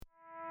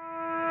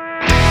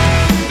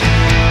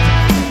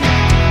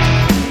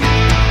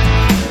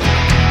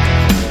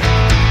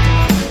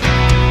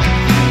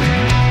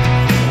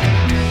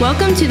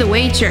Welcome to The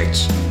Way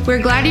Church.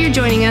 We're glad you're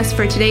joining us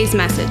for today's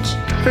message.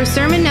 For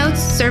sermon notes,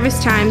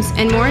 service times,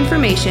 and more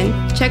information,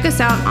 check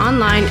us out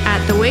online at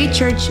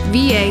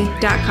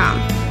thewaychurchva.com.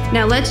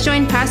 Now let's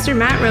join Pastor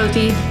Matt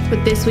Rothy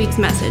with this week's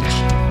message.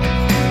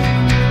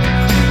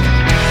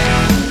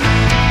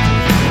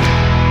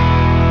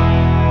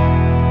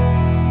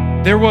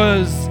 There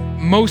was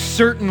most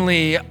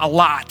certainly a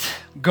lot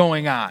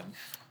going on,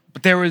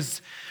 but there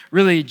was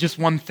really just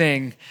one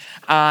thing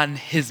on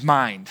his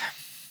mind.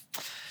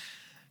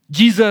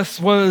 Jesus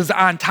was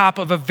on top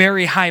of a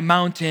very high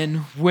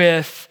mountain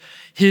with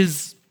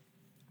his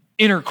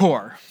inner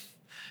core,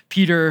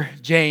 Peter,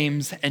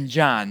 James, and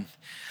John.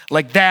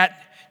 Like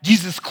that,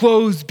 Jesus'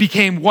 clothes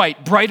became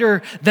white,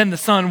 brighter than the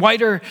sun,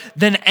 whiter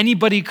than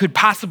anybody could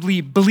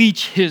possibly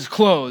bleach his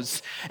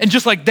clothes. And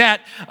just like that,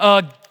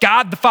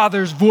 God the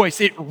Father's voice,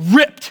 it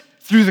ripped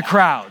through the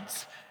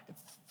clouds.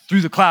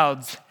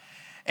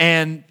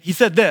 And he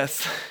said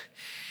this.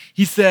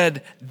 He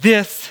said,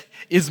 "This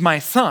is my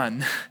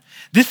son.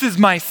 This is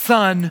my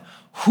son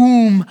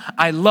whom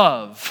I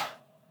love."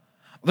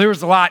 There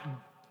was a lot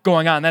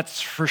going on,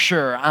 that's for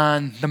sure,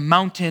 on the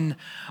mountain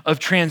of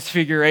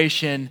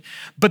transfiguration.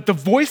 But the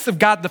voice of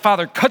God the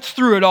Father cuts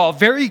through it all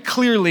very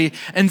clearly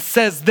and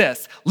says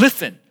this: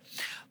 listen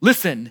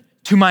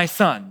to my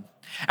son.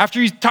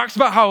 After he talks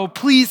about how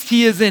pleased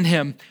he is in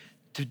him,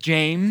 to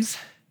James,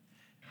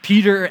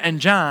 Peter, and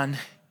John,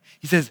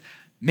 he says,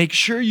 make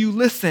sure you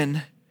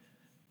listen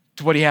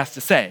to what he has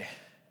to say.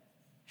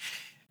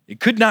 It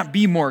could not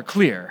be more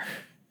clear.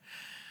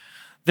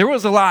 There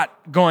was a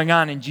lot going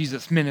on in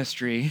Jesus'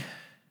 ministry,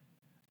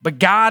 but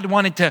God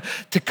wanted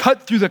to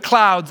cut through the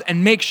clouds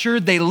and make sure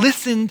they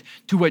listened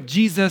to what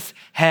Jesus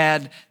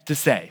had to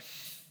say.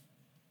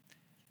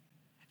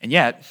 And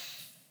yet,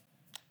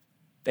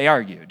 they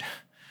argued.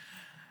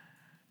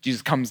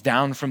 Jesus comes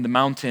down from the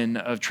mountain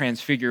of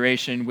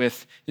transfiguration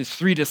with his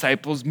 3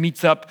 disciples,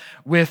 meets up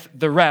with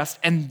the rest,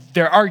 and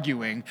they're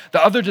arguing.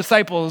 The other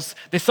disciples,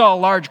 they saw a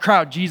large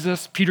crowd,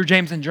 Jesus, Peter,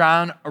 James, and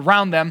John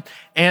around them,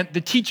 and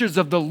the teachers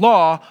of the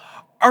law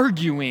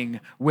arguing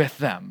with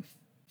them.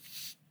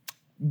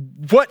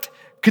 What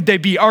could they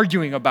be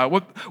arguing about?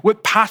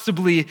 What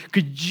possibly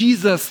could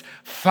Jesus'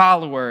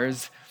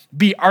 followers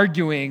be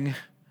arguing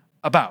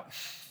about?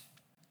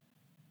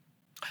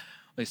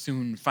 They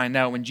soon find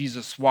out when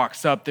Jesus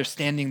walks up, they're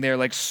standing there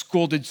like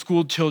scolded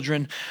school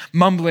children,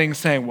 mumbling,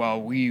 saying,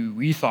 well,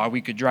 we thought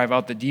we could drive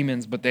out the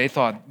demons, but they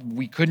thought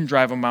we couldn't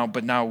drive them out,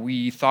 but now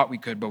we thought we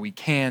could, but we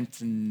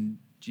can't, and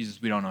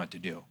Jesus, we don't know what to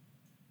do.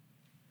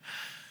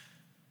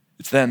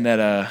 It's then that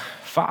a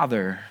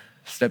father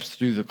steps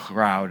through the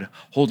crowd,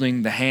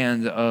 holding the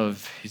hand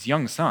of his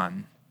young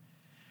son,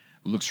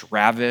 who looks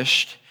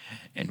ravished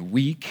and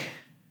weak,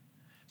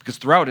 because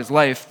throughout his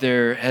life,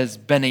 there has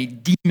been a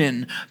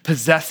demon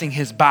possessing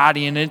his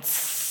body, and it's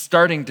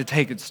starting to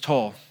take its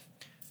toll.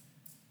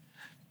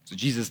 So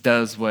Jesus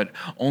does what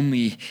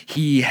only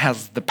he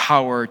has the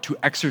power to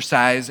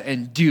exercise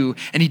and do,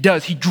 and he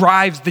does. He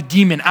drives the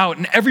demon out,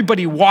 and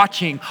everybody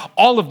watching,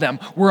 all of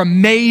them, were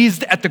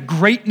amazed at the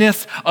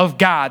greatness of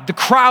God. The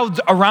crowds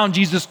around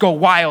Jesus go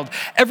wild.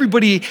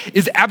 Everybody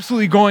is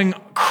absolutely going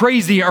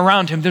crazy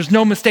around him. There's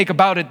no mistake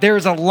about it.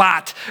 There's a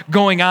lot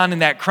going on in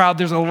that crowd.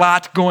 There's a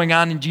lot going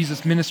on in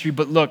Jesus' ministry.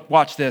 But look,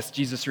 watch this,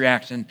 Jesus'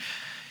 reaction.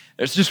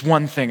 There's just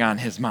one thing on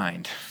his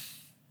mind.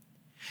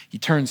 He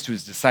turns to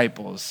his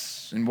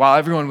disciples, and while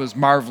everyone was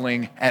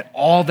marveling at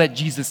all that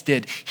Jesus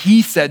did,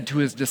 he said to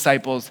his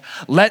disciples,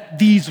 "Let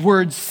these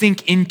words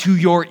sink into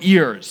your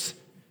ears."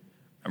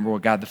 Remember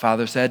what God the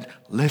Father said?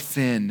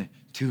 Listen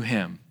to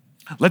him.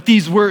 Let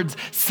these words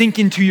sink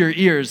into your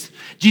ears.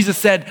 Jesus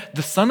said,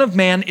 the Son of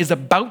Man is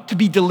about to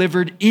be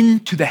delivered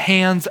into the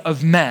hands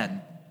of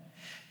men.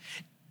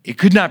 It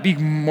could not be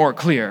more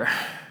clear.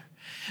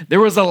 There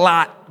was a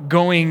lot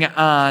going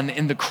on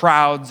in the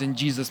crowds in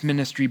Jesus'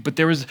 ministry, but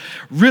there was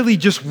really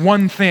just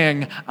one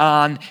thing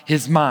on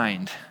his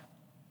mind.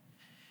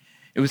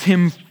 It was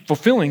him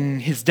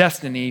fulfilling his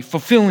destiny,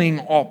 fulfilling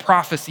all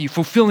prophecy,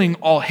 fulfilling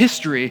all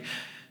history,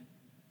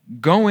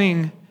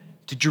 going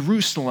to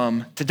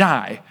Jerusalem to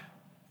die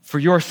for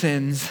your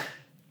sins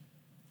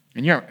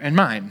and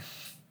mine.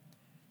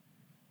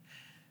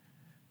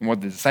 And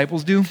what did the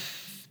disciples do?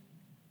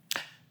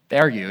 They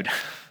argued.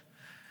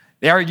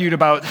 They argued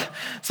about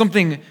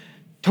something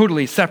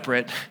totally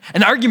separate.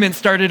 An argument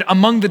started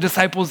among the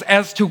disciples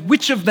as to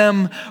which of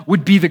them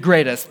would be the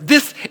greatest.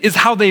 This is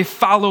how they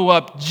follow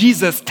up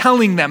Jesus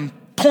telling them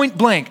point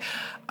blank,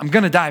 I'm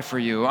going to die for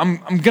you.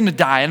 I'm going to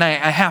die, and I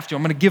have to.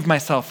 I'm going to give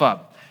myself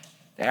up.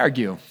 They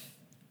argue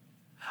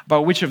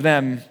about which of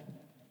them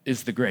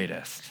is the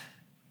greatest.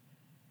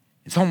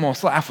 It's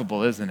almost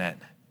laughable, isn't it?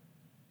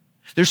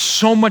 There's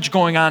so much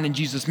going on in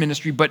Jesus'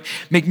 ministry, but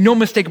make no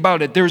mistake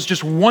about it, there's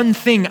just one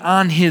thing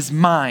on his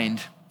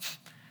mind.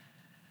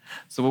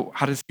 So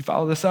how does he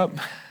follow this up?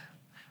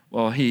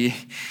 Well, he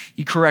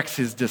corrects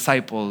his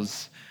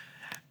disciples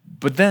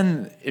But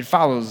then it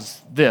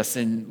follows this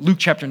in Luke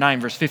chapter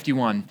 9, verse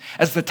 51.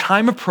 As the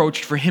time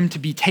approached for him to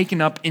be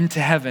taken up into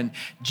heaven,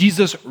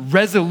 Jesus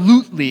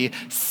resolutely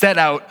set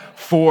out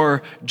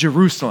for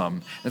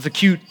Jerusalem. That's a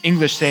cute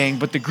English saying,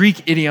 but the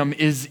Greek idiom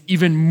is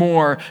even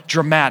more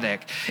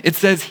dramatic. It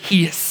says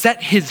he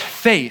set his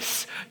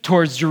face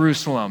towards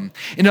Jerusalem.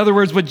 In other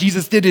words, what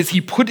Jesus did is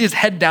he put his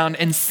head down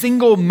and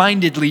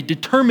single-mindedly,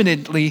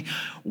 determinedly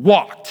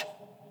walked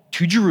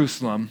to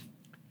Jerusalem,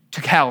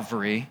 to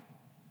Calvary,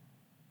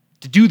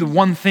 to do the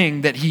one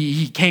thing that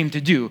he came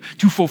to do,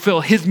 to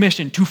fulfill his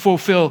mission, to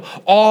fulfill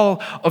all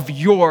of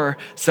your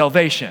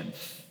salvation.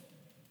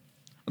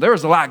 Well, there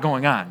was a lot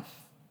going on.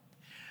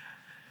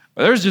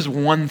 But there's just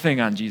one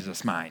thing on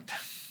Jesus' mind.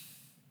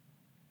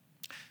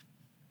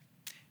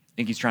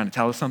 Think he's trying to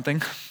tell us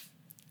something?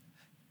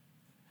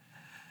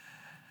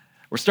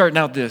 We're starting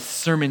out this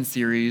sermon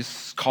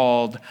series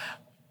called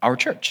Our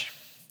Church.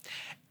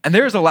 And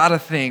there's a lot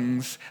of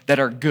things that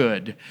are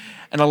good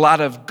and a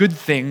lot of good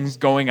things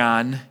going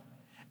on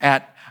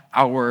at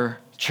our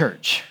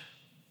church.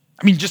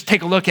 I mean, just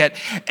take a look at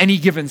any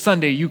given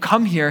Sunday. You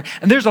come here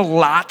and there's a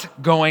lot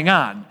going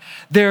on.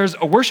 There's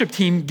a worship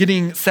team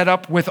getting set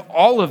up with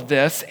all of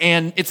this,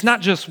 and it's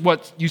not just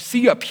what you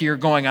see up here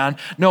going on.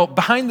 No,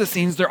 behind the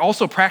scenes, they're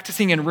also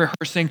practicing and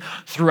rehearsing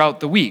throughout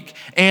the week.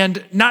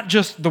 And not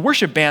just the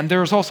worship band,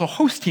 there's also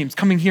host teams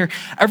coming here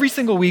every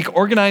single week,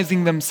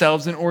 organizing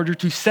themselves in order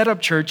to set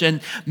up church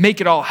and make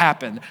it all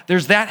happen.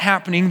 There's that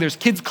happening. There's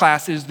kids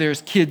classes,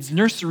 there's kids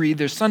nursery,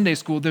 there's Sunday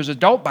school, there's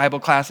adult Bible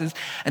classes.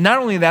 And not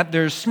only that,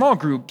 there's small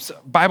groups,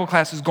 Bible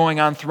classes going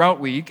on throughout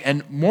week,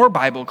 and more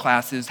Bible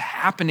classes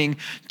happening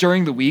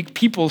during the week,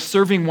 people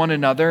serving one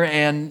another,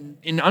 and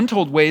in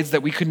untold ways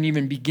that we couldn't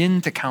even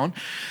begin to count.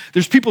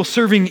 There's people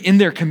serving in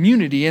their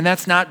community, and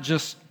that's not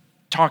just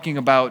talking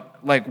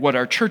about like what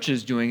our church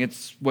is doing,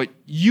 it's what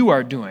you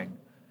are doing.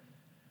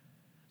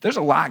 There's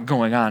a lot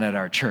going on at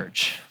our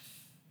church.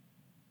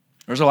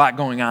 There's a lot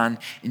going on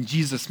in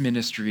Jesus'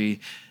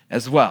 ministry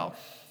as well.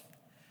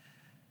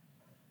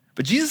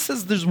 But Jesus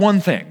says there's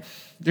one thing.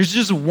 There's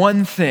just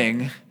one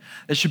thing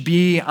that should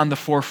be on the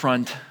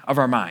forefront of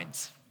our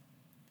minds.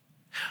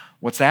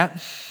 What's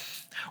that?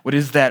 What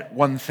is that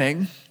one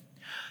thing?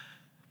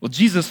 Well,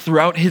 Jesus,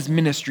 throughout his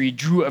ministry,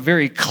 drew a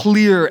very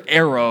clear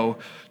arrow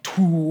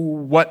to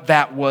what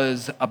that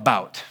was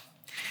about.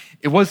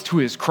 It was to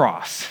his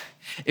cross.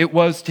 It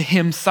was to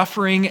him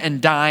suffering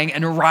and dying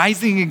and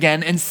rising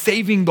again and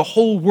saving the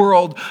whole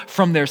world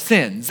from their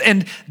sins.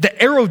 And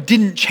the arrow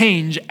didn't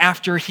change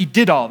after he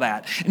did all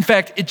that. In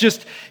fact, it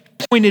just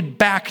pointed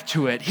back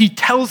to it. He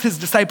tells his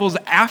disciples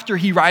after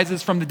he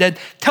rises from the dead,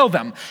 tell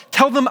them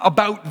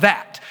about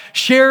that.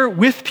 Share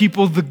with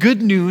people the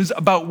good news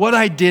about what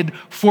I did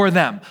for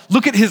them.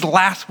 Look at his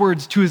last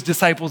words to his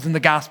disciples in the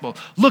gospel.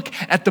 Look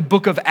at the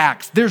book of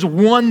Acts. There's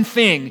one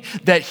thing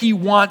that he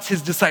wants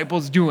his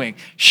disciples doing,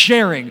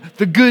 sharing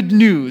the good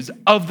news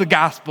of the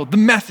gospel, the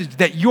message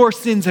that your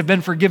sins have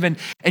been forgiven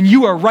and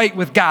you are right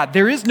with God.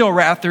 There is no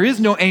wrath, there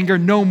is no anger,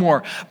 no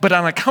more. But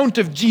on account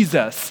of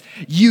Jesus,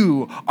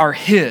 you are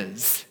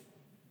his.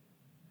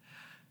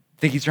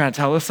 Think he's trying to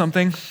tell us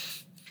something?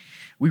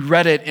 We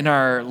read it in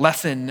our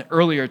lesson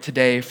earlier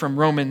today from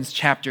Romans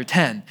chapter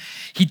 10.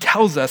 He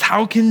tells us,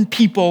 how can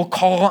people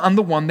call on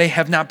the one they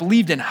have not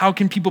believed in? How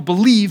can people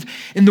believe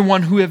in the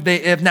one who they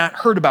have not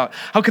heard about?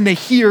 How can they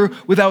hear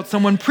without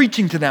someone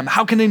preaching to them?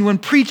 How can anyone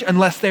preach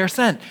unless they are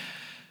sent?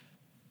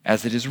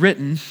 As it is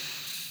written,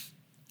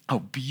 how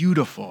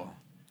beautiful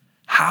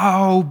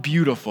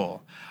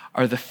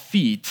are the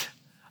feet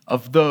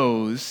of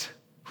those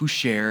who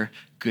share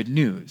good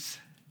news.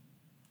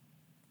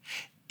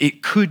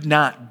 It could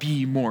not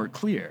be more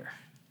clear.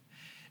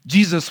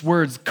 Jesus'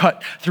 words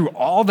cut through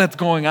all that's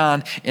going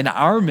on in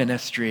our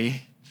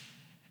ministry,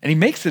 and he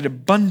makes it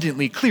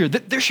abundantly clear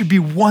that there should be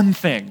one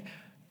thing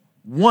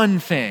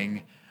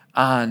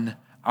on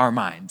our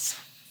minds.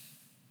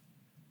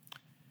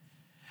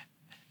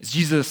 As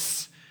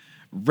Jesus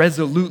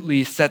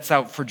resolutely sets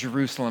out for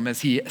Jerusalem,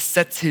 as he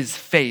sets his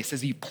face,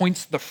 as he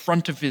points the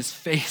front of his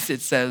face,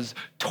 it says,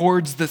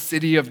 towards the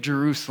city of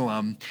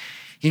Jerusalem,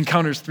 he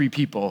encounters three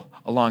people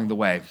along the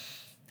way.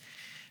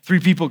 Three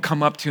people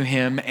come up to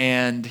him,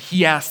 and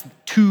he asks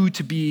two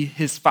to be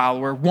his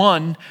follower.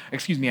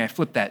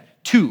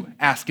 Two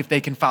ask if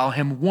they can follow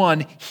him.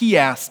 One, he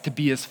asks to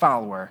be his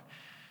follower.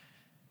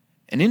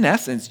 And in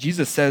essence,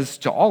 Jesus says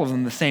to all of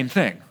them the same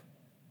thing.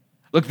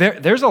 Look,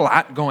 there's a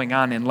lot going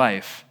on in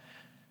life,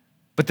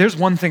 but there's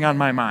one thing on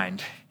my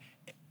mind.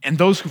 And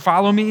those who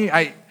follow me,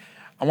 I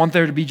want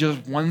there to be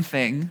just one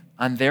thing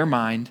on their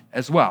mind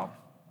as well.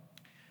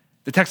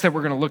 The text that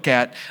we're going to look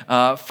at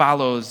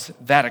follows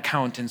that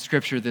account in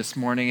Scripture this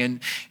morning.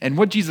 And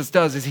what Jesus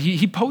does is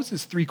he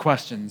poses three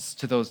questions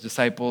to those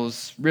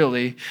disciples,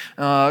 really.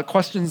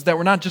 Questions that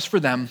were not just for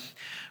them,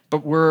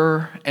 but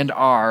were and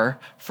are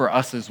for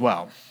us as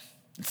well.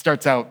 It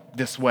starts out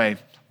this way.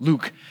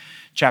 Luke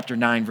chapter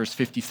 9, verse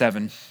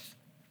 57.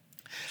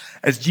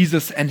 As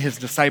Jesus and his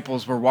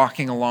disciples were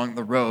walking along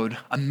the road,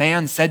 a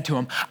man said to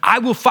him, I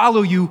will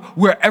follow you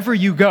wherever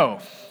you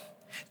go.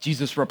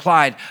 Jesus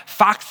replied,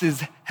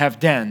 "Foxes have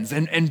dens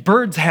and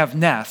birds have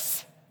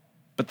nests,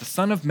 but the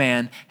Son of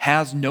Man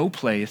has no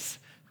place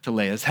to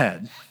lay his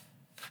head."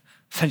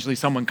 Essentially,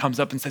 someone comes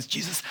up and says,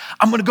 "Jesus,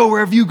 I'm going to go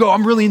wherever you go.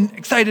 I'm really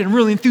excited. I'm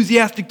really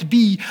enthusiastic to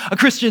be a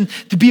Christian,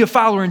 to be a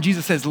follower." And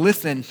Jesus says,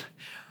 "Listen,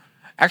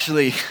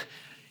 actually,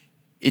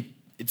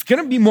 it's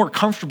going to be more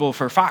comfortable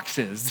for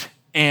foxes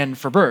and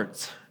for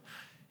birds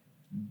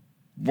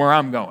where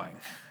I'm going."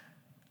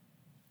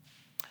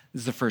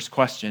 This is the first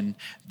question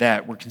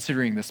that we're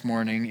considering this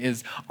morning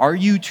is, are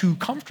you too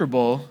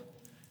comfortable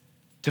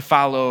to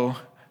follow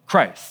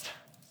Christ?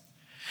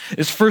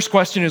 This first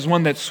question is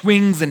one that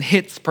swings and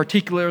hits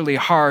particularly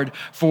hard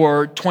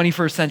for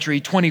 21st century,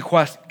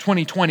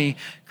 2020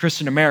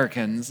 Christian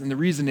Americans. And the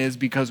reason is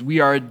because we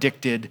are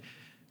addicted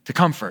to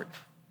comfort.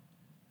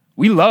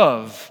 We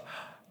love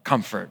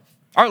comfort.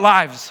 Our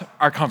lives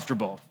are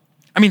comfortable.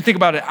 I mean, think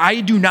about it.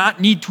 I do not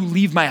need to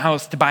leave my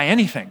house to buy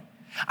anything.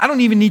 I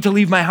don't even need to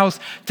leave my house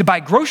to buy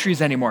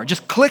groceries anymore.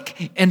 Just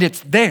click and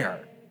it's there.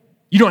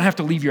 You don't have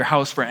to leave your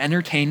house for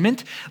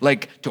entertainment,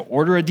 like to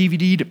order a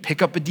DVD, to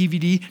pick up a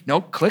DVD. No,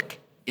 click,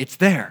 it's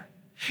there.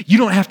 You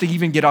don't have to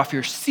even get off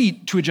your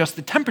seat to adjust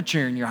the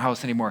temperature in your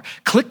house anymore.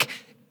 Click,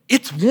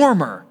 it's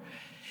warmer.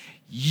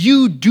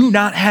 You do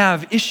not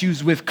have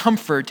issues with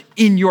comfort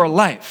in your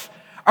life.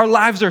 Our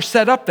lives are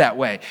set up that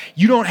way.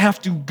 You don't have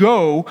to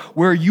go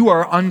where you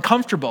are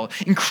uncomfortable.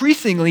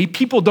 Increasingly,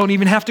 people don't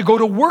even have to go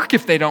to work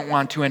if they don't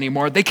want to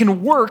anymore. They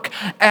can work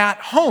at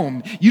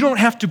home. You don't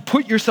have to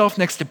put yourself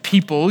next to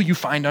people you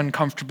find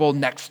uncomfortable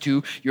next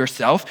to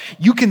yourself.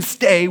 You can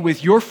stay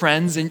with your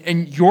friends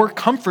in your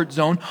comfort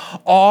zone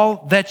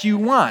all that you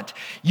want.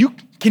 You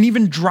can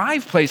even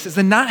drive places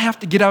and not have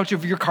to get out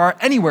of your car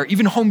anywhere.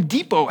 Even Home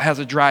Depot has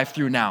a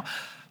drive-through now.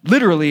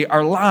 Literally,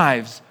 our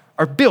lives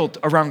are built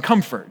around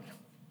comfort.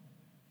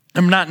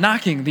 I'm not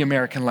knocking the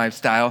American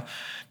lifestyle,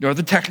 nor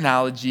the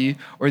technology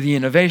or the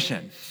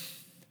innovation.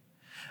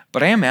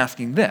 But I am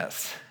asking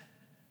this: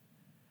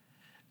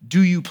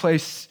 do you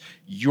place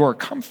your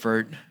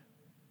comfort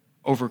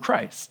over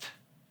Christ?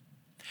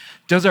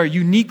 Does our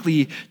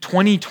uniquely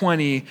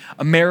 2020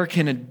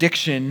 American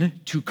addiction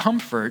to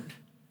comfort,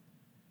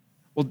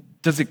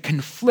 does it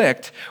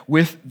conflict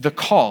with the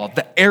call,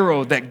 the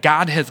arrow that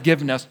God has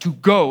given us to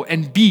go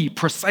and be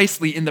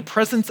precisely in the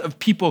presence of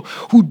people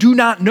who do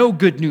not know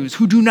good news,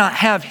 who do not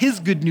have his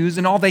good news,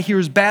 and all they hear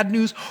is bad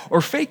news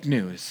or fake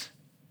news?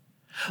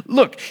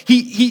 Look,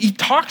 he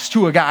talks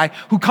to a guy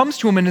who comes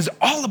to him and is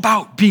all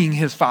about being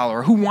his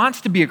follower, who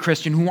wants to be a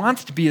Christian, who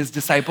wants to be his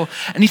disciple,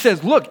 and he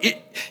says, look,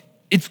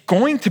 it's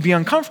going to be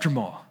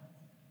uncomfortable.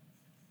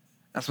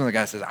 That's when the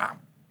guy says,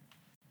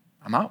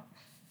 I'm out.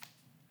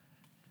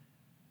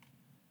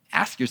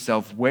 Ask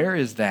yourself, where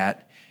is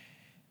that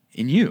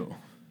in you?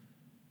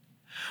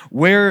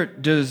 Where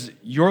does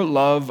your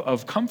love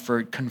of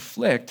comfort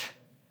conflict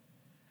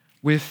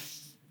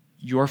with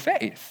your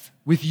faith,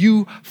 with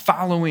you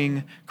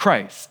following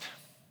Christ?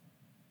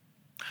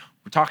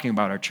 We're talking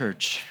about our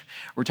church.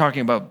 We're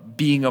talking about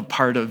being a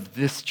part of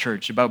this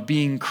church, about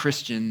being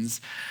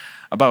Christians,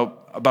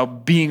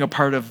 about being a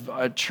part of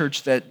a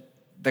church that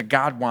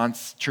God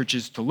wants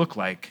churches to look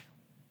like.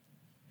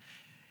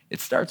 It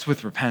starts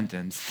with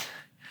repentance.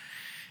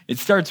 It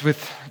starts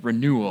with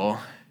renewal.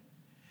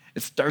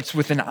 It starts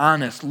with an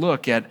honest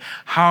look at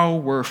how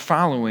we're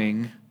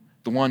following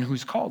the one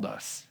who's called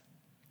us.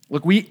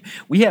 Look, we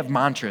have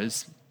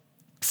mantras,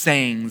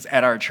 sayings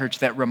at our church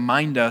that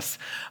remind us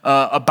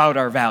about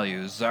our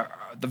values,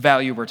 the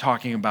value we're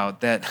talking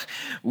about, that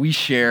we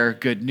share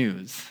good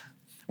news.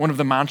 One of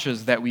the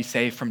mantras that we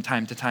say from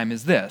time to time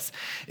is this,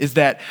 is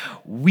that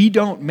we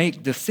don't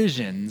make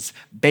decisions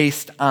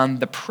based on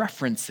the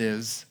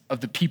preferences of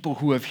the people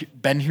who have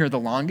been here the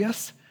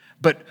longest,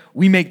 but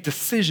we make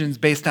decisions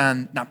based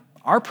on not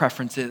our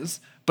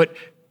preferences, but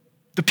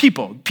the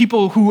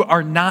people who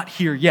are not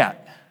here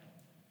yet.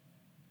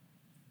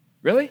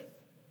 Really?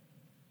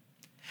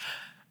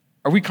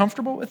 Are we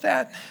comfortable with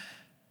that?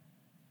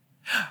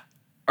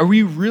 Are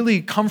we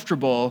really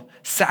comfortable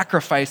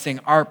sacrificing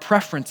our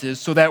preferences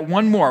so that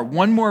one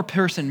more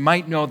person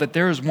might know that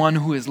there is one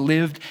who has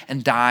lived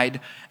and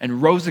died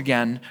and rose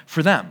again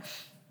for them?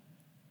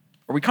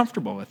 Are we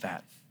comfortable with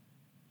that?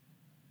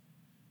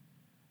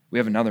 We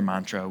have another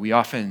mantra. We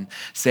often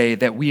say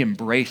that we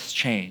embrace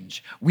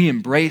change. We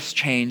embrace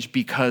change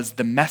because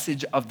the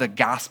message of the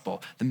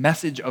gospel, the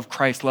message of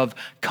Christ's love,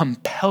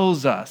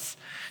 compels us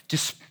to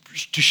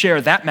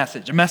share that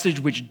message, a message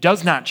which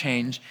does not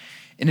change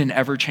in an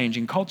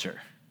ever-changing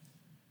culture.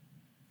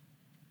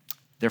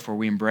 Therefore,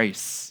 we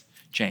embrace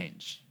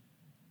change.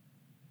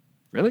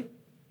 Really?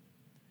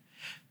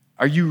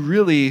 Are you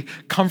really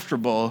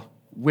comfortable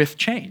with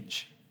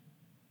change?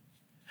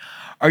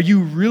 Are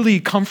you really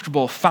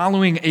comfortable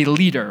following a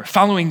leader,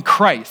 following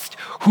Christ,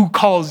 who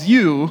calls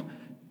you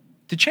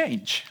to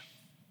change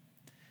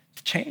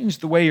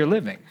the way you're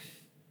living?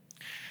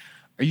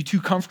 Are you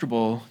too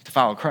comfortable to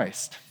follow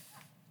Christ?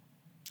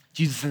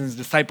 Jesus and his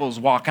disciples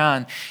walk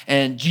on,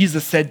 and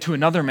Jesus said to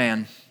another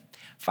man,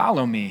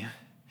 "Follow me."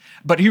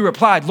 But he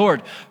replied,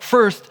 Lord,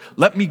 first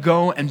let me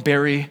go and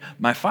bury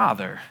my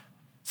father.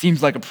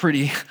 Seems like a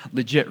pretty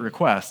legit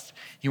request.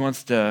 He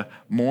wants to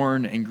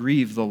mourn and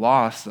grieve the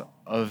loss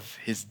of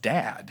his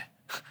dad.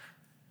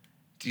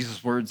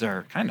 Jesus' words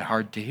are kind of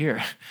hard to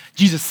hear.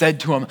 Jesus said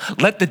to him,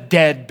 let the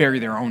dead bury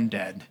their own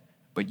dead,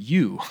 but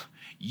you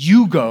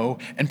go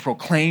and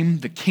proclaim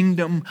the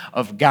kingdom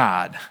of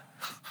God.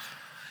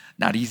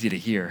 Not easy to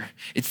hear.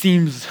 It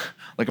seems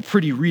like a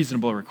pretty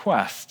reasonable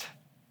request.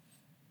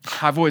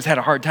 I've always had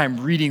a hard time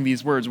reading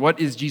these words. What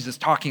is Jesus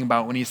talking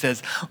about when he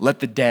says, let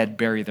the dead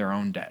bury their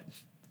own dead?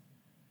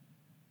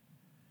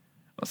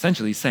 Well,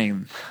 essentially he's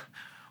saying,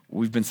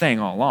 we've been saying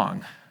all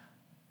along,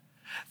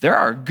 there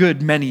are a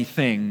good many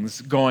things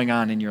going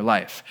on in your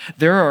life.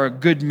 There are a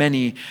good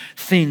many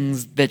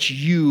things that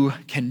you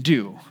can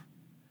do.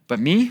 But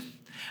me,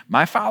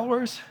 my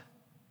followers,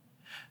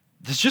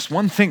 there's just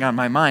one thing on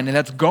my mind, and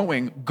that's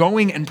going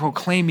and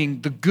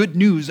proclaiming the good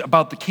news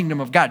about the kingdom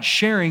of God,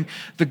 sharing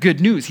the good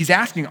news. He's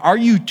asking, are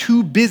you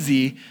too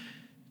busy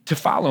to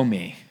follow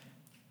me?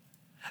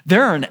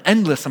 There are an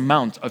endless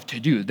amount of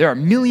to-do. There are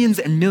millions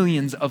and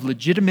millions of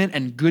legitimate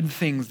and good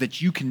things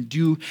that you can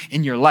do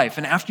in your life.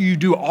 And after you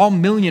do all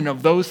million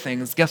of those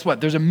things, guess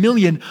what? There's a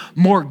million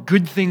more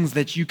good things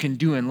that you can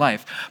do in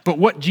life. But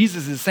what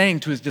Jesus is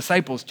saying to his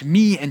disciples, to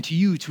me and to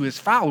you, to his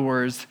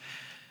followers,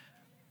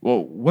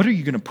 well, what are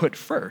you going to put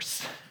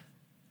first?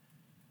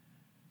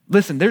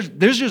 Listen,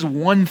 there's just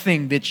one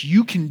thing that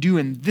you can do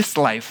in this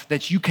life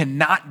that you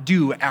cannot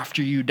do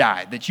after you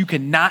die, that you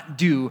cannot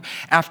do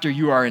after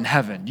you are in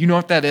heaven. You know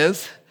what that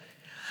is?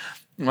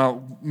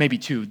 Well, maybe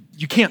two.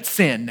 You can't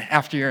sin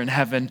after you're in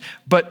heaven,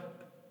 but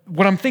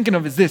what I'm thinking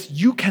of is this: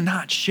 you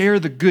cannot share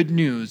the good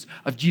news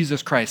of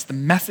Jesus Christ, the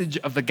message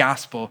of the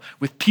gospel,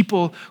 with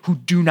people who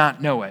do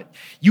not know it.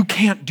 You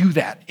can't do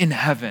that in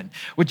heaven.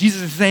 What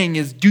Jesus is saying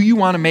is, do you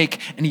want to make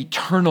an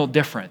eternal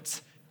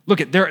difference? Look,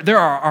 there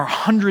are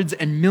hundreds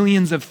and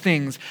millions of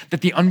things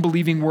that the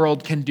unbelieving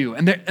world can do,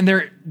 and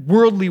they're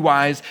worldly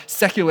wise,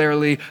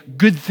 secularly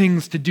good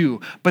things to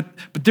do. But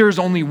there is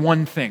only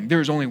one thing.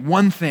 There is only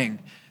one thing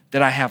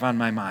that I have on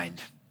my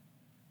mind.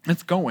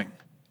 It's going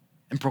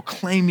and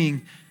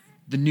proclaiming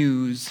the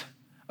news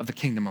of the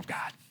kingdom of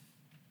God.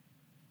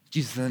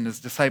 Jesus and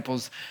his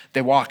disciples,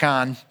 they walk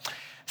on.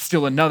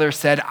 Still another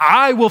said,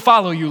 I will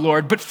follow you,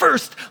 Lord, but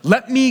first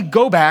let me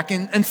go back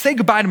and say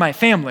goodbye to my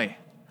family.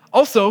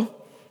 Also,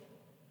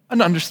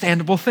 an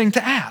understandable thing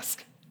to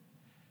ask.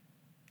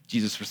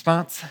 Jesus'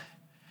 response?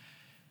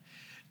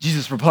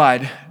 Jesus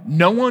replied,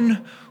 no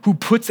one who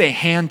puts a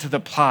hand to the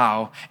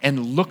plow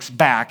and looks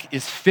back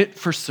is fit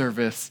for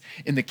service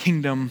in the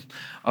kingdom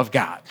of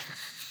God.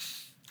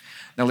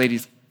 Now,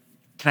 ladies,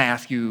 can I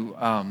ask you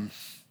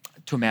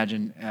to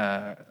imagine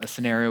a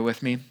scenario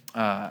with me?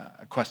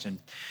 A question.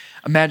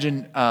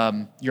 Imagine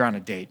you're on a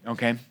date,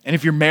 okay? And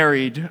if you're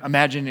married,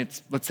 imagine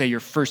it's, let's say, your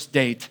first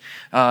date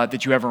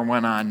that you ever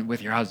went on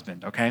with your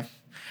husband, okay?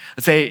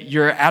 Let's say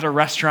you're at a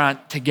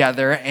restaurant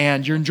together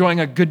and you're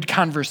enjoying a good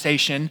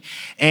conversation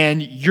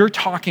and you're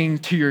talking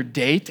to your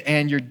date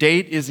and your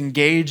date is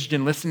engaged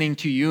in listening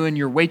to you, and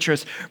your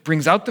waitress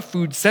brings out the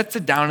food, sets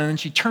it down, and then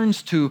she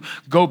turns to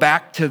go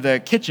back to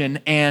the kitchen,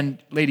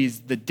 and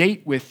ladies, the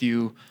date with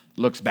you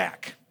looks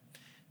back,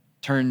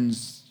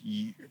 turns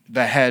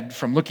the head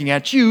from looking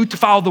at you to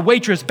follow the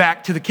waitress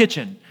back to the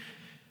kitchen.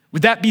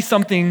 Would that be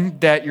something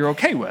that you're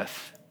okay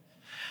with?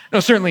 No,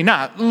 certainly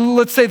not.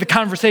 Let's say the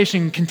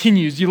conversation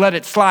continues, you let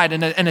it slide,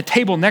 and a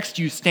table next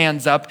to you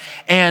stands up,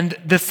 and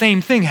the same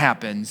thing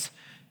happens.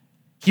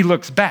 He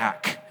looks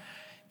back,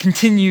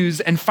 continues,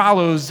 and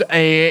follows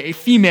a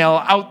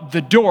female out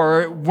the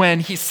door when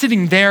he's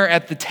sitting there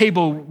at the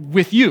table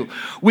with you.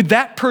 Would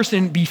that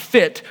person be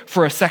fit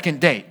for a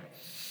second date?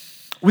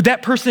 Would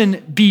that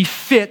person be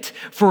fit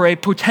for a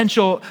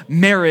potential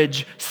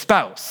marriage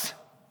spouse?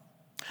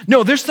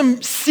 No, there's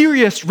some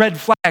serious red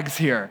flags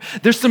here.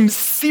 There's some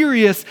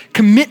serious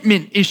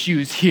commitment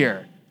issues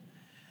here.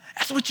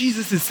 That's what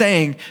Jesus is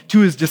saying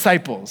to his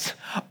disciples.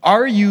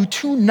 Are you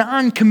too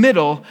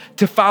non-committal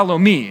to follow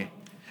me?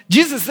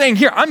 Jesus is saying,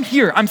 here,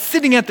 I'm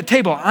sitting at the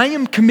table. I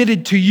am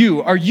committed to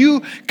you. Are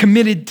you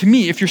committed to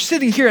me? If you're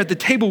sitting here at the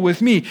table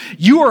with me,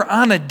 you are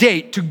on a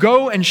date to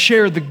go and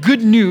share the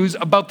good news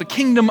about the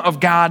kingdom of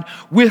God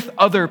with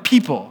other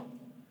people.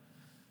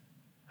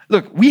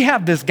 Look, we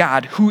have this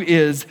God who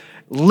is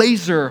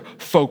laser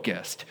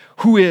focused,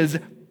 who is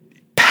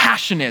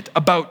passionate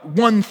about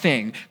one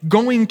thing,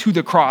 going to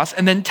the cross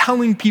and then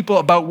telling people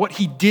about what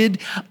he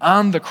did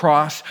on the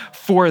cross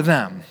for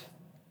them.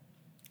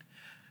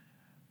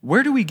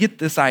 Where do we get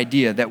this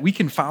idea that we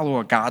can follow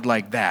a God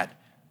like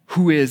that,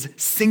 who is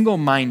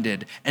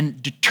single-minded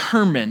and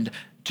determined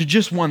to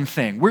just one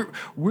thing?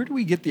 Where do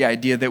we get the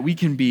idea that we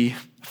can be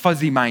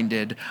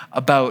fuzzy-minded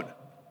about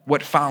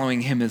what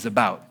following him is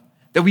about?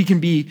 That we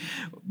can be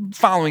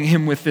following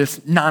him with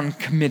this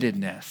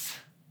non-committedness?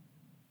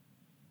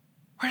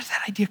 Where does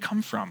that idea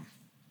come from?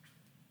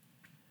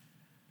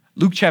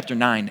 Luke chapter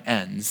 9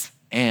 ends,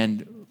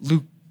 and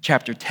Luke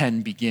chapter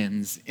 10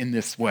 begins in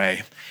this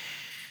way.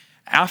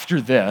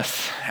 After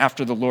this,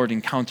 after the Lord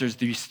encounters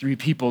these three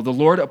people, the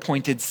Lord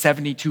appointed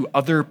 72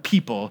 other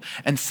people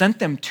and sent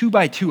them 2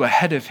 by 2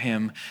 ahead of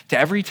him to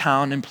every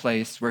town and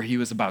place where he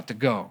was about to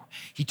go.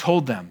 He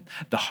told them,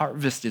 "The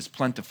harvest is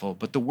plentiful,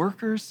 but the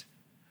workers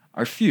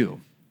are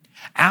few.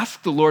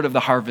 Ask the Lord of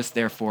the harvest,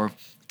 therefore,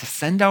 to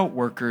send out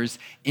workers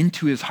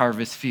into his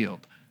harvest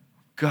field.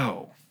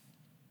 Go."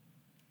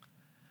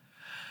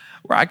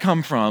 Where I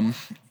come from,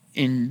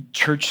 in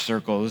church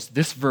circles,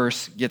 this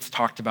verse gets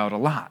talked about a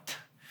lot.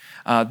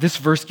 This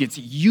verse gets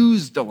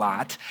used a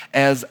lot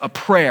as a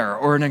prayer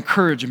or an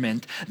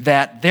encouragement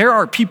that there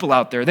are people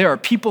out there,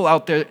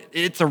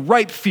 it's a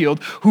ripe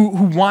field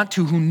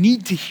who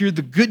need to hear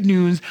the good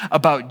news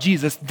about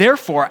Jesus.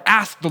 Therefore,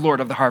 ask the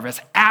Lord of the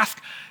harvest,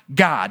 ask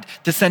God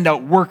to send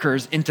out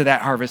workers into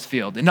that harvest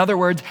field. In other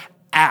words,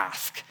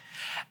 ask.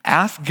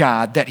 Ask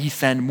God that he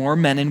send more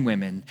men and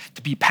women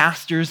to be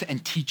pastors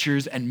and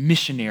teachers and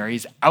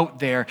missionaries out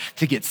there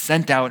to get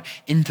sent out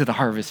into the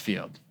harvest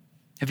field.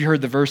 Have you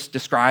heard the verse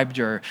described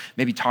or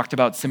maybe talked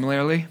about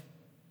similarly?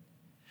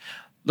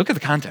 Look at the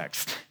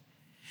context.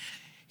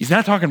 He's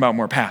not talking about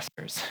more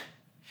pastors.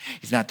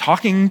 He's not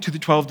talking to the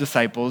 12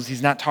 disciples.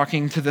 He's not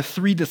talking to the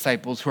 3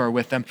 disciples who are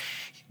with them.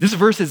 This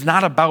verse is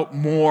not about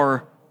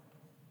more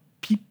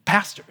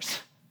pastors.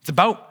 It's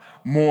about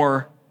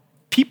more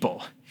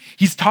people.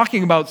 He's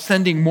talking about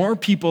sending more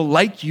people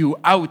like you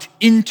out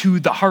into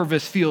the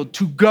harvest field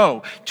to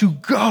go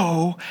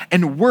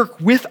and work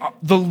with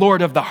the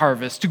Lord of the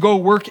harvest, to go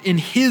work in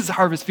his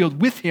harvest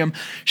field with him,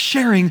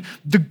 sharing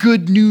the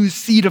good news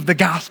seed of the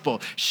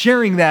gospel,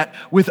 sharing that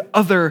with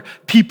other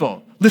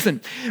people.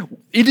 Listen,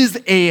 it is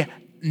a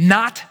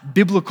not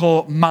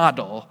biblical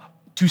model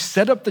to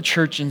set up the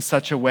church in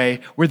such a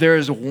way where there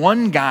is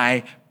one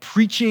guy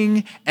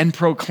preaching and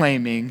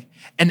proclaiming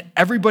and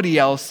everybody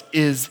else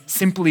is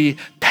simply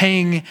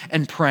paying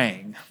and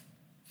praying.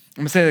 I'm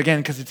going to say that again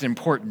because it's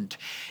important.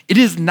 It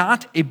is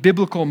not a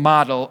biblical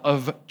model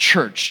of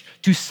church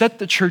to set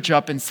the church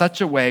up in such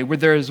a way where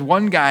there is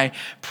one guy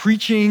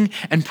preaching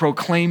and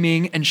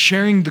proclaiming and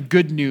sharing the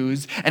good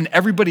news and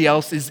everybody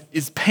else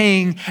is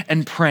paying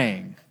and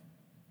praying.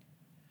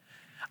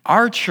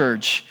 Our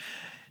church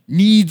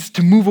needs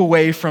to move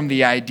away from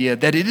the idea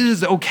that it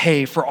is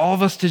okay for all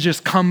of us to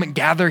just come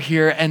gather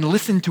here and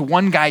listen to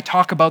one guy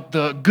talk about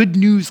the good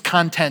news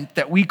content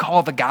that we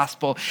call the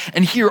gospel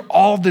and hear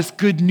all this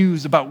good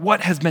news about what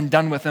has been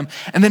done with him,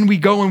 and then we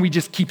go and we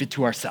just keep it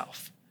to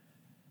ourselves.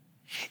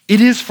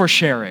 It is for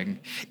sharing.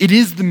 It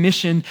is the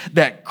mission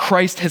that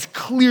Christ has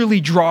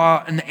clearly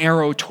drawn an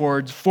arrow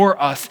towards for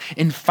us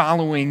in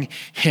following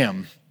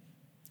him.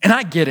 And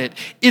I get it.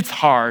 It's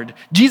hard.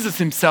 Jesus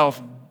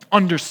himself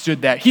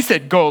understood that. He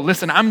said, "Go,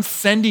 listen, I'm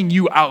sending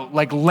you out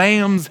like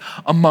lambs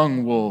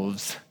among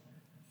wolves."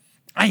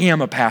 I am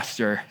a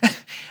pastor,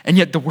 and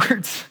yet the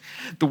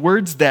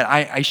words that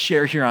I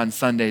share here on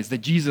Sundays, that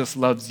Jesus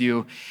loves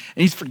you,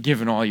 and he's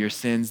forgiven all your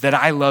sins, that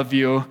I love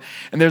you,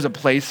 and there's a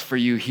place for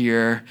you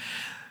here,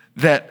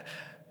 that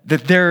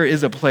there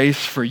is a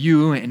place for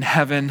you in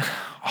heaven.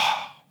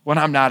 Oh, when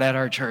I'm not at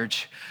our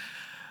church,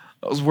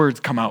 those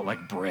words come out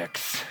like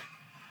bricks.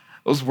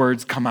 Those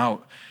words come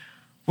out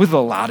with a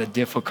lot of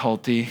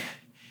difficulty.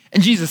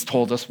 And Jesus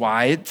told us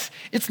why.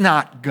 It's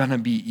not gonna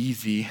be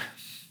easy.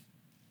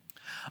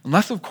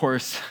 Unless, of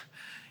course,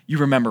 you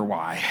remember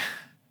why.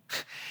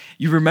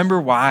 You remember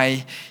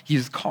why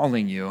he's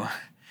calling you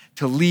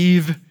to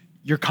leave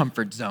your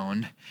comfort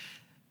zone,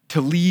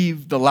 to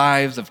leave the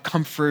lives of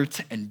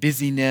comfort and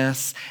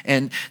busyness,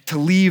 and to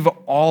leave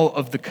all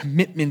of the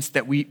commitments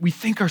that we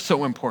think are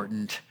so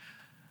important.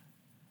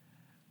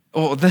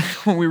 Oh, then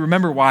when we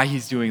remember why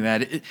he's doing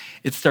that,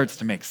 it starts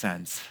to make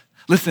sense.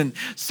 Listen,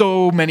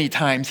 so many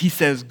times he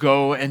says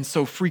go, and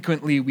so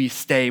frequently we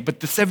stay.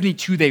 But the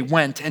 72, they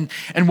went, and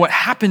what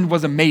happened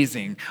was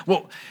amazing.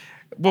 Well,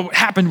 what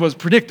happened was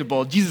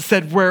predictable. Jesus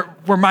said, where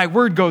my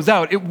word goes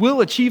out, it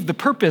will achieve the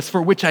purpose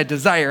for which I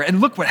desire. And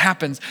look what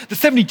happens. The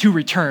 72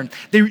 returned.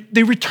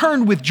 They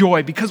returned with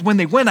joy because when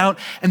they went out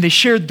and they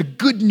shared the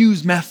good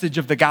news message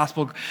of the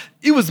gospel,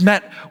 it was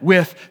met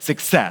with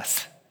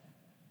success.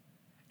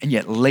 And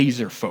yet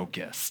laser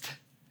focused,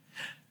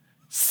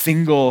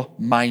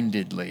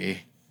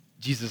 single-mindedly,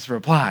 Jesus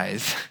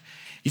replies.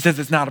 He says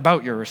it's not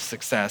about your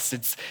success.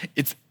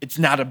 It's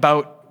not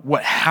about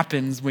what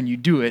happens when you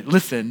do it.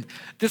 Listen,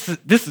 this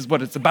is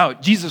what it's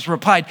about. Jesus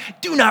replied,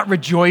 "Do not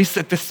rejoice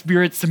that the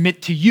Spirit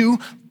submit to you,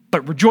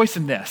 but rejoice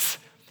in this.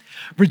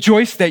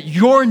 Rejoice that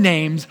your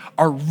names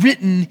are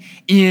written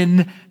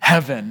in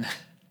heaven."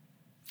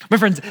 My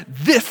friends,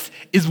 this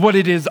is what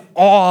it is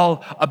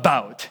all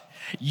about.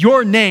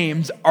 Your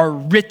names are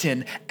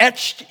written,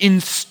 etched in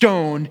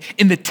stone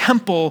in the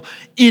temple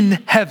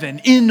in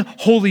heaven, in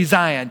holy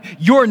Zion.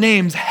 Your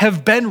names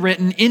have been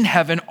written in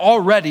heaven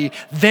already,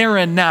 there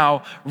and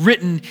now,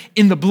 written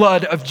in the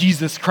blood of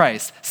Jesus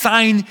Christ,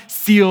 signed,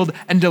 sealed,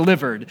 and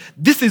delivered.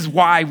 This is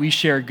why we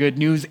share good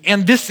news,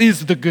 and this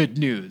is the good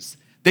news,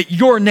 that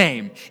your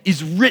name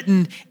is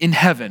written in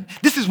heaven.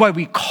 This is why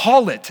we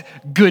call it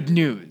good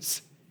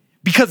news,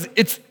 because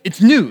it's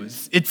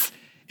news. It's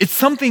It's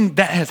something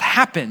that has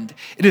happened.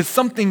 It is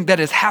something that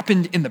has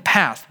happened in the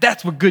past.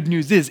 That's what good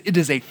news is. It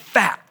is a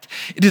fact.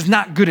 It is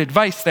not good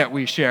advice that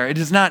we share. It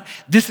is not,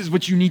 this is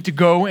what you need to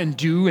go and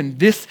do, and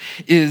this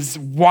is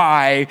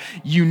why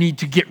you need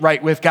to get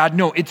right with God.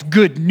 No, it's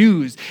good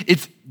news.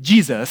 It's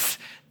Jesus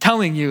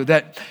telling you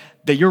that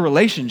your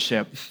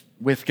relationship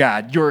with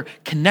God, your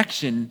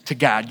connection to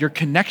God, your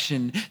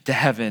connection to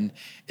heaven,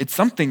 it's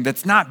something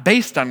that's not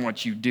based on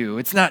what you do.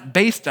 It's not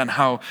based on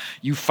how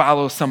you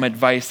follow some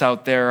advice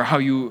out there or how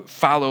you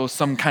follow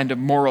some kind of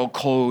moral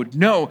code.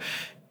 No,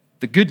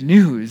 the good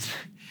news,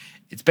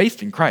 it's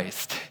based in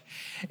Christ.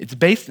 It's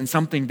based in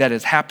something that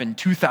has happened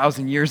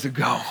 2,000 years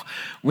ago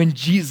when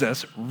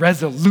Jesus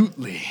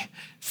resolutely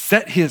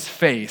set his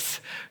face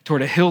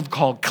toward a hill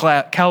called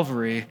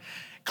Calvary,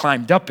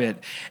 climbed up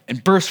it,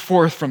 and burst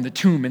forth from the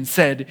tomb and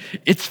said,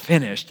 "It's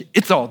finished.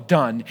 It's all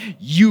done.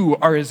 You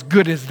are as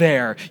good as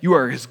there. You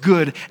are as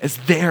good as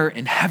there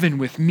in heaven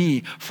with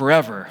me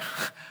forever."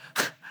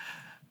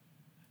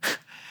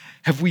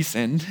 Have we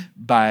sinned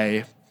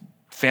by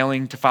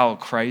failing to follow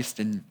Christ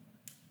and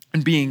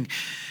being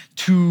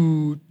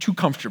too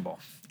comfortable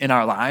in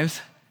our lives?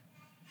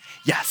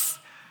 Yes.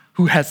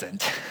 Who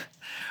hasn't?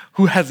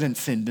 Who hasn't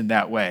sinned in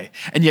that way?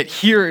 And yet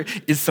here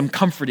is some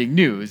comforting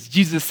news.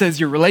 Jesus says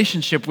your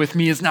relationship with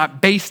me is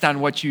not based on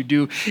what you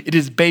do. It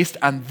is based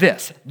on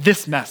this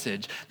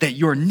message, that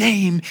your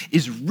name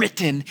is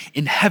written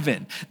in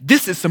heaven.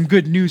 This is some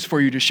good news for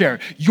you to share.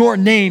 Your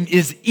name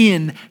is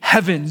in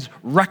heaven's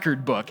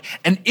record book,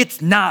 and it's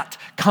not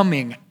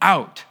coming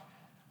out.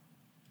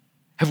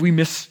 Have we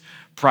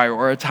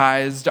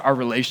misprioritized our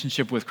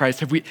relationship with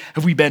Christ? Have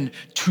we been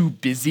too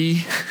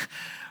busy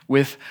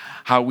with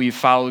how we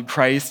followed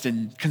Christ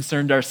and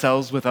concerned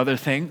ourselves with other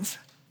things?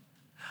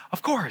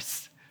 Of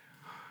course.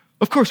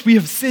 Of course, we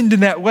have sinned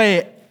in that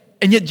way.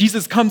 And yet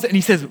Jesus comes and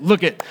he says,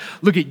 look at,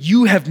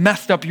 you have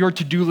messed up your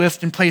to-do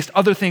list and placed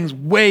other things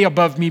way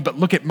above me, but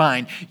look at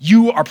mine.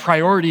 You are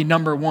priority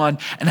number one,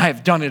 and I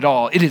have done it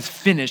all. It is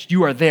finished.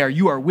 You are there.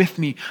 You are with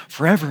me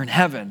forever in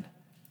heaven.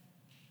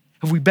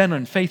 Have we been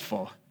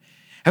unfaithful?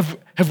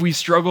 Have we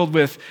struggled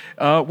with,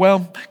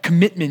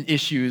 commitment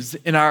issues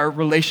in our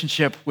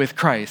relationship with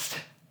Christ?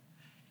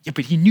 Yeah,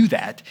 but he knew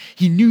that.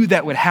 He knew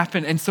that would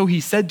happen. And so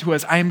he said to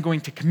us, I am going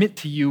to commit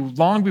to you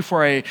long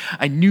before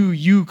I knew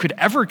you could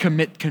ever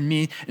commit to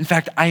me. In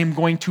fact, I am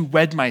going to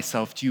wed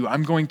myself to you.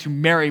 I'm going to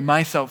marry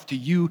myself to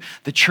you,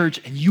 the church,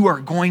 and you are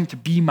going to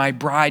be my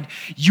bride.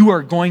 You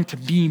are going to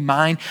be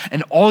mine.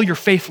 And all your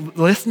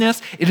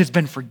faithlessness, it has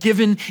been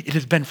forgiven. It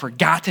has been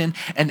forgotten.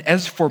 And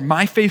as for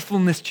my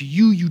faithfulness to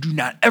you, you do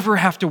not ever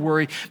have to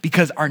worry,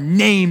 because our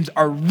names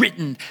are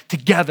written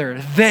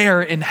together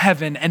there in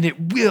heaven, and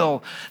it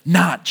will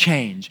not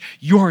change.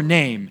 Your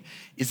name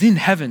is in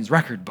heaven's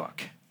record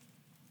book.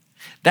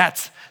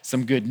 That's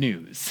some good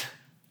news.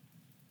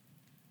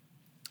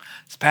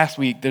 This past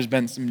week, there's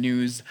been some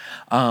news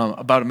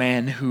about a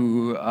man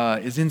who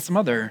is in some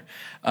other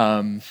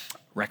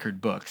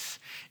record books.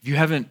 If you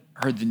haven't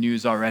heard the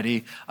news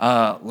already,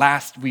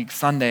 last week,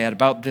 Sunday, at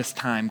about this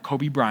time,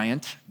 Kobe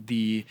Bryant,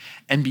 the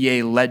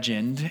NBA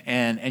legend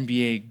and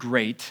NBA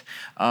great,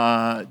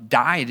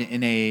 died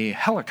in a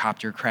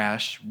helicopter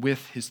crash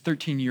with his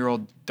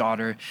 13-year-old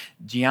daughter,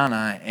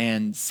 Gianna,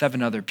 and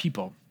 7 other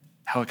people.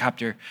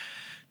 Helicopter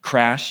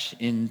crashed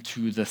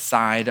into the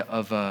side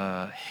of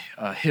a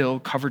hill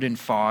covered in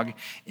fog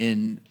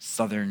in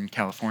Southern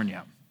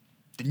California.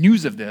 The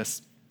news of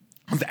this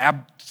was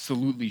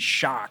absolutely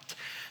shocked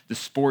the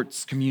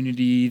sports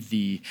community,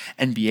 the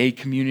NBA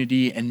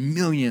community, and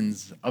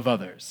millions of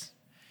others.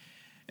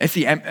 And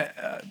see,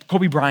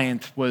 Kobe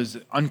Bryant was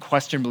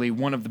unquestionably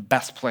one of the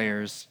best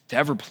players to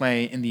ever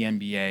play in the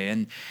NBA.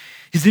 And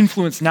his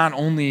influence not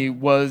only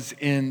was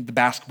in the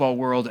basketball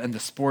world and the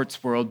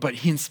sports world, but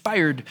he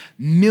inspired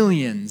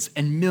millions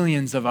and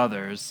millions of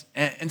others.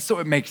 And so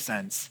it makes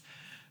sense.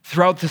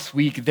 Throughout this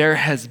week, there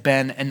has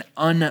been an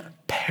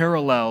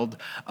unparalleled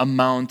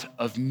amount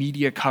of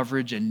media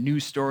coverage and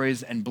news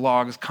stories and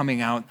blogs coming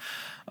out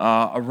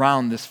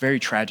around this very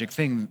tragic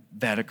thing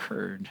that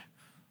occurred.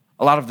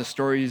 A lot of the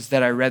stories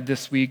that I read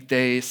this week,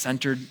 they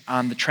centered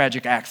on the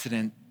tragic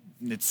accident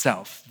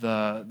itself,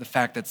 the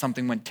fact that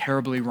something went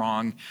terribly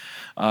wrong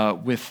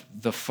with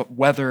the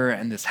weather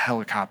and this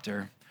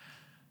helicopter.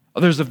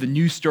 Others of the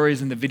news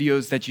stories and the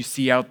videos that you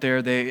see out there,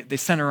 they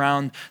center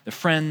around the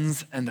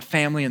friends and the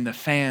family and the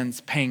fans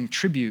paying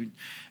tribute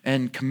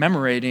and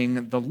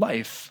commemorating the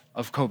life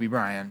of Kobe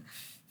Bryant.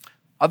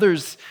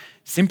 Others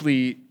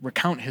simply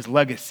recount his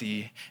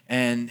legacy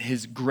and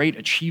his great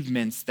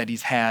achievements that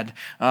he's had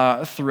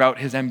throughout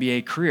his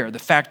NBA career. The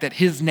fact that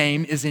his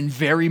name is in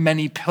very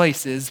many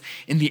places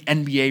in the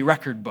NBA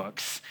record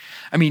books.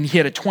 I mean, he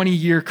had a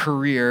 20-year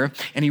career,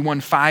 and he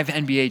won 5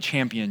 NBA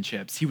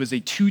championships. He was a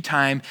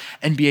 2-time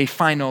NBA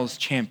Finals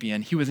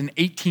champion. He was an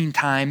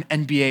 18-time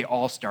NBA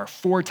All-Star,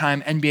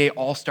 4-time NBA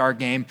All-Star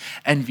Game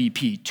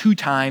MVP,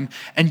 2-time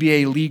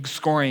NBA League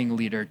scoring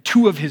leader.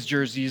 2 of his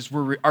jerseys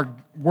are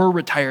were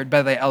retired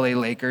by the LA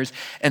Lakers.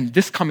 And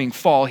this coming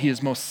fall, he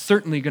is most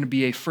certainly going to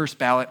be a first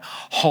ballot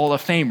Hall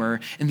of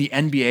Famer in the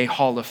NBA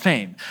Hall of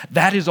Fame.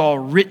 That is all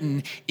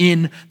written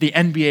in the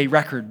NBA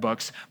record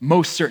books,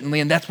 most certainly.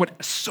 And that's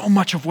what so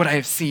much of what I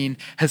have seen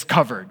has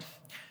covered.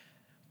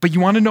 But you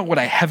want to know what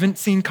I haven't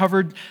seen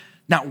covered?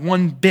 Not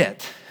one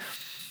bit.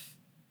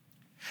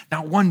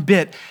 Not one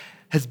bit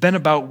has been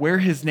about where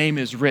his name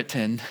is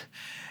written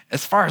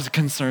as far as it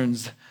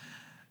concerns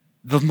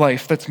the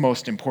life that's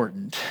most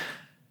important.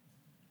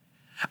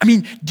 I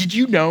mean, did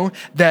you know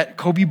that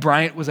Kobe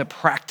Bryant was a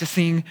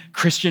practicing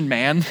Christian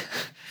man?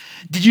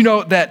 Did you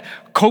know that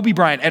Kobe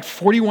Bryant, at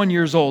 41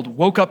 years old,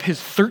 woke up his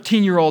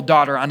 13-year-old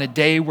daughter on a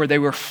day where they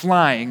were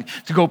flying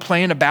to go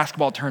play in a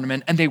basketball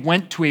tournament, and they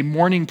went to a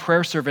morning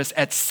prayer service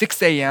at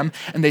 6 a.m.,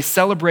 and they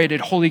celebrated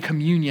Holy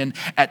Communion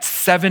at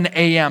 7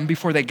 a.m.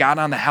 before they got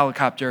on the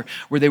helicopter,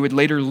 where they would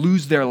later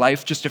lose their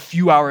life just a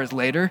few hours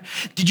later?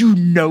 Did you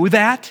know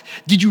that?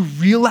 Did you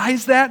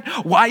realize that?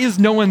 Why is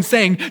no one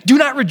saying, do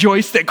not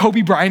rejoice that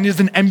Kobe Bryant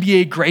is an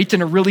NBA great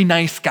and a really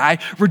nice guy.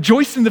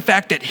 Rejoice in the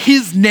fact that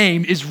his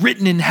name is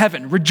written in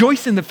heaven.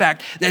 Rejoice in the fact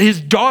that his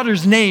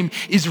daughter's name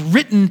is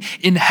written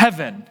in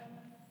heaven.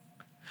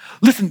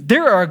 Listen,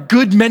 there are a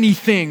good many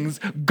things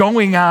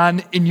going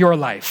on in your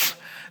life.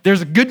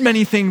 There's a good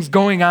many things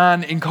going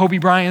on in Kobe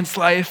Bryant's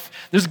life.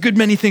 There's a good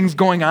many things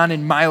going on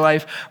in my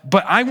life,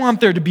 but I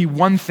want there to be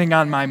one thing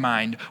on my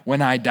mind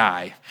when I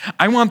die.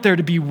 I want there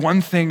to be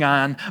one thing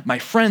on my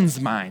friends'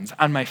 minds,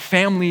 on my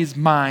family's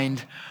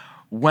mind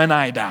when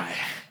I die.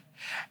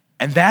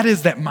 And that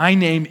is that my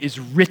name is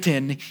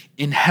written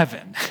in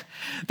heaven.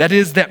 That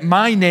is that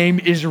my name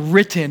is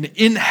written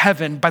in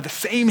heaven by the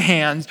same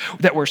hands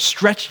that were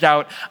stretched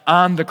out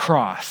on the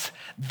cross.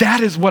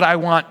 That is what I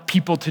want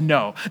people to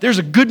know. There's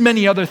a good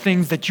many other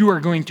things that you are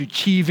going to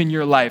achieve in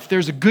your life.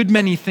 There's a good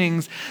many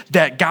things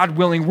that, God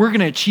willing, we're going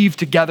to achieve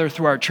together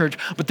through our church.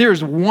 But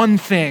there's one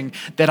thing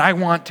that I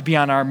want to be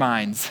on our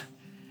minds,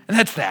 and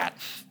that's that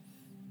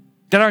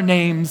our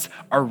names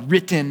are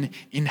written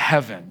in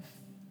heaven.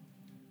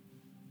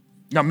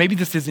 Now, maybe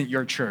this isn't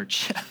your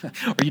church,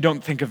 or you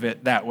don't think of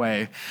it that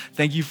way.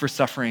 Thank you for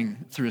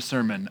suffering through a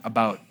sermon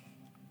about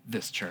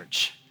this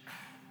church.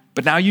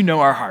 But now you know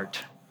our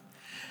heart.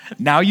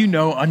 Now you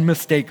know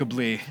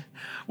unmistakably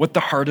what the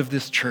heart of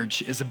this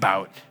church is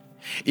about.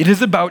 It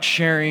is about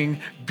sharing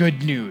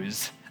good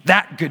news,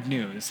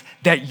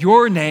 that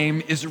your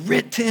name is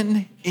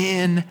written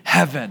in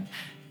heaven.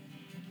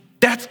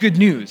 That's good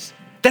news.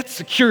 That's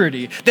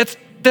security.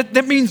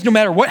 That means no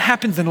matter what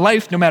happens in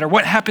life, no matter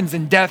what happens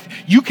in death,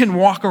 you can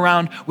walk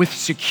around with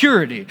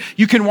security.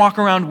 You can walk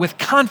around with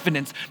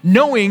confidence,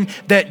 knowing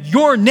that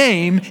your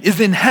name is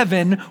in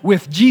heaven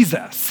with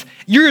Jesus.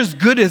 You're as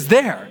good as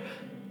there.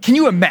 Can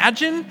you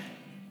imagine?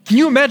 Can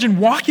you imagine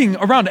walking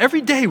around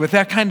every day with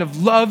that kind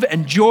of love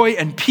and joy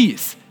and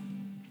peace?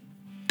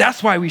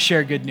 That's why we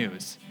share good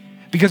news,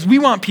 because we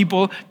want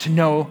people to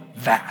know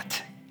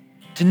that,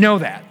 to know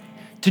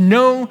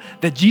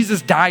that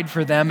Jesus died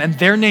for them and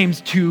their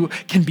names too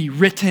can be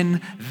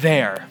written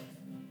there.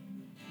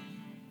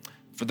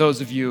 For those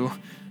of you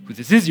who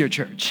this is your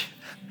church,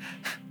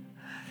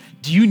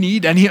 do you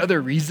need any other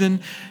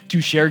reason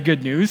to share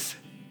good news?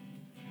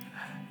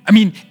 I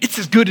mean, it's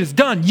as good as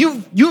done.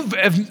 You've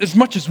as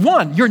much as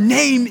won. Your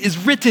name is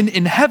written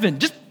in heaven.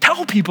 Just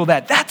tell people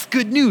that. That's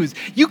good news.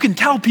 You can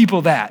tell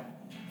people that.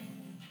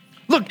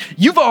 Look,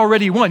 you've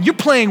already won. You're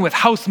playing with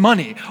house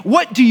money.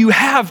 What do you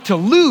have to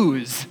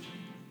lose?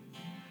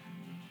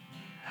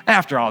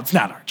 After all, it's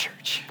not our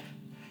church.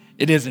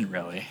 It isn't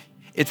really.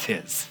 It's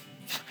his.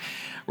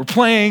 We're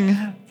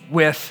playing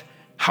with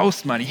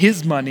house money,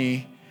 his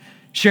money,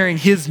 sharing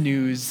his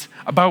news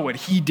about what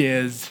he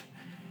did.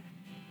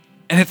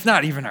 And it's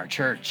not even our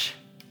church.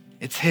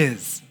 It's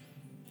his.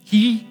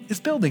 He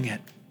is building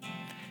it.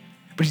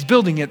 But he's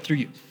building it through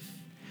you.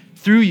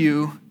 Through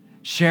you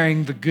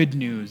sharing the good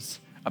news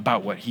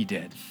about what he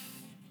did.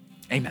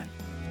 Amen.